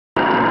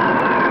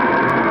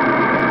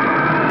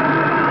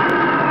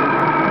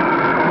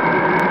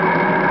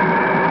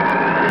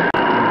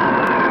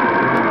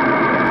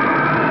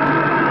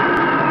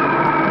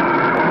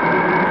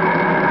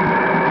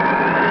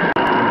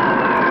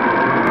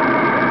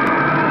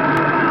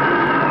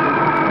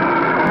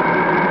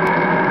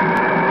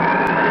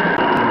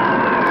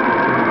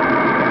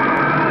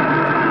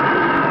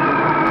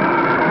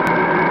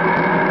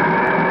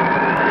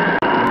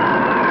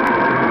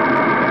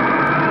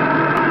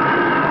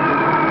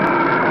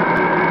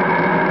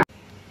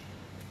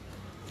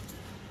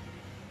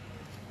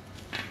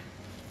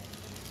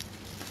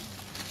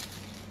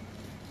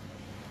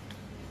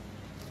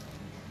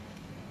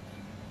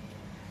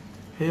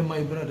Hey,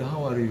 my brother,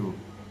 how are you?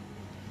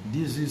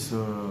 This is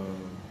the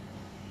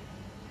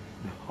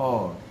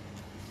hall.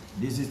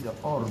 This is the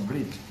all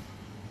bread.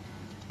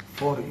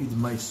 For it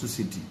my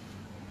society.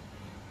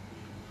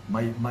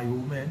 My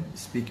woman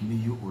speak me,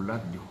 you will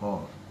like the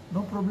hall.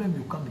 No problem,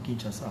 you come to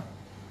Kinshasa.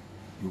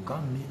 You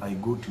come me, I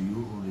go to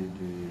you,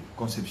 the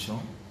Conception.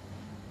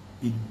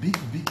 It big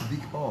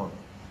hall.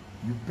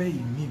 You pay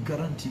me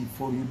guarantee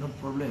for you, no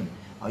problem.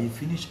 I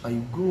finish, I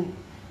go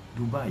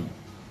Dubai.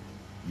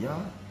 Yeah,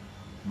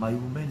 my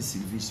woman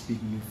Sylvie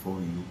speak me for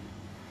you.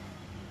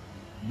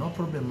 No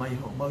problem, my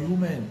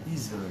woman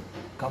is a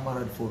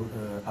comrade for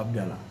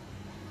Abdallah.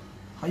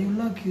 How you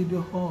like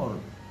the hall?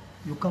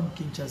 You come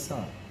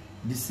Kinshasa.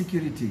 The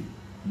security,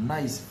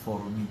 nice for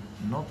me,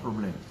 no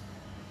problem.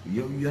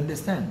 You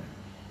understand?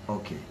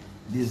 Okay,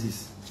 this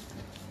is,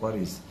 what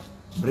is?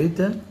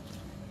 Britain,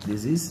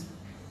 this is,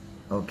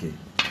 okay.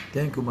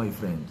 Thank you, my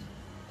friend.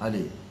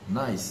 Ale,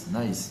 nice.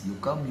 You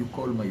come, you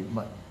call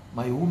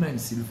my woman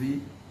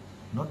Sylvie,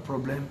 not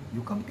problem.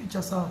 You come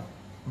Kinshasa.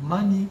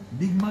 Money,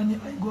 big money,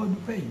 I go to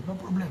pay, no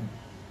problem.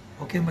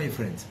 Okay, my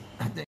friends.